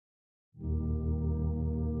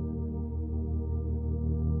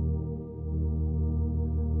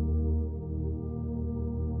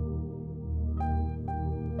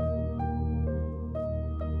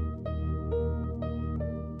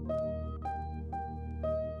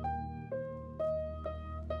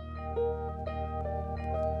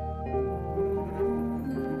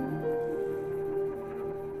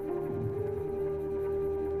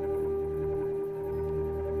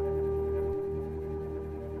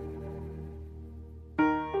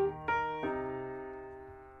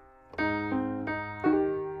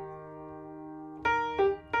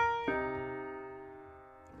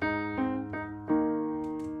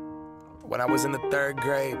When I was in the 3rd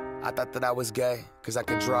grade, I thought that I was gay, cause I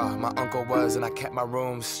could draw. My uncle was, and I kept my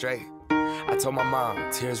room straight. I told my mom,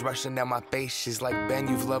 tears rushing down my face. She's like, Ben,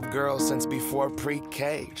 you've loved girls since before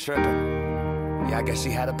pre-K. Trippin'. Yeah, I guess she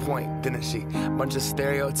had a point, didn't she? Bunch of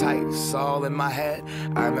stereotypes all in my head.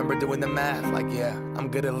 I remember doing the math, like, yeah, I'm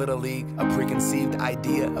good at Little League. A preconceived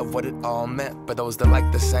idea of what it all meant. But those that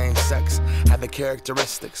like the same sex have the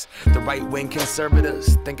characteristics. The right-wing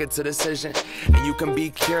conservatives think it's a decision, and you can be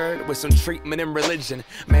cured with some treatment in religion.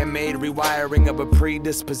 Man-made rewiring of a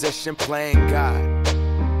predisposition, playing God.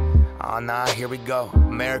 Oh nah, here we go.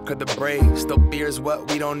 America the brave still fears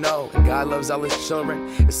what we don't know. And God loves all his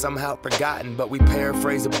children. It's somehow forgotten, but we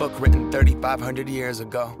paraphrase a book written 3,500 years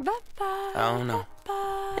ago. I don't know.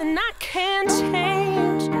 And I can't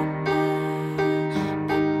change,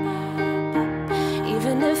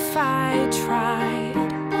 even if I tried,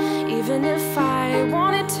 even if I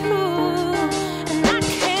wanted to. And I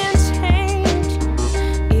can't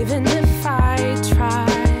change, even if I tried.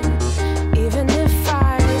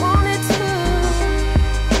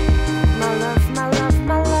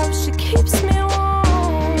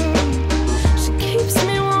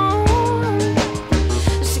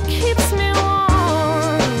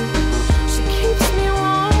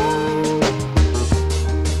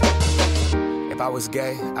 If I was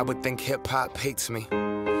gay, I would think hip-hop hates me.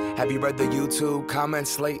 Have you read the YouTube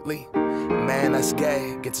comments lately? Man, that's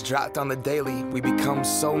gay, gets dropped on the daily. We become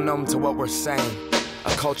so numb to what we're saying. A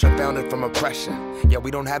culture founded from oppression, yet we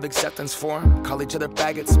don't have acceptance for them. Call each other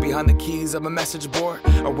faggots behind the keys of a message board.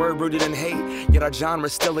 A word rooted in hate, yet our genre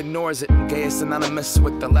still ignores it. Gay is synonymous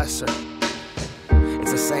with the lesser.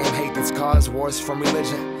 It's the same hate that's caused wars from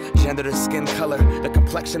religion, gender to skin color, the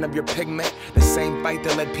complexion of your pigment. The same fight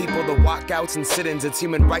that led people to walkouts and sit-ins. It's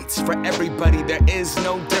human rights for everybody, there is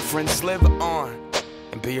no difference. Live on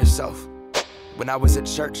and be yourself. When I was at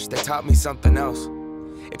church, they taught me something else.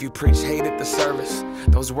 If you preach hate at the service,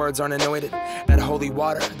 those words aren't anointed. That holy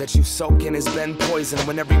water that you soak in has been poisoned.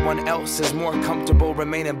 When everyone else is more comfortable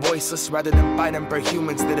remaining voiceless rather than fighting for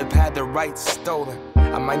humans that have had their rights stolen.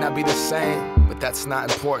 I might not be the same, but that's not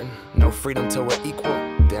important. No freedom till we're equal.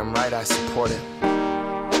 Damn right I support it.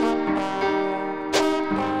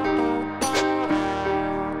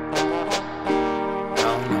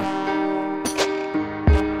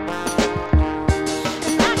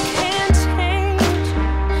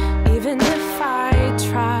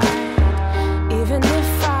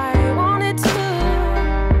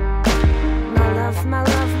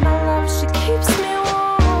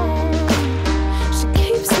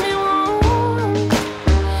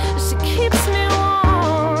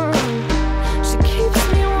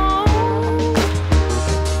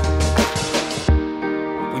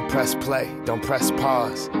 Press play, don't press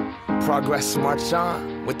pause. Progress march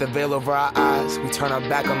on, with the veil over our eyes. We turn our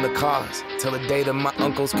back on the cause, till the day that my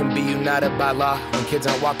uncles can be united by law. When kids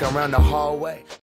aren't walking around the hallway.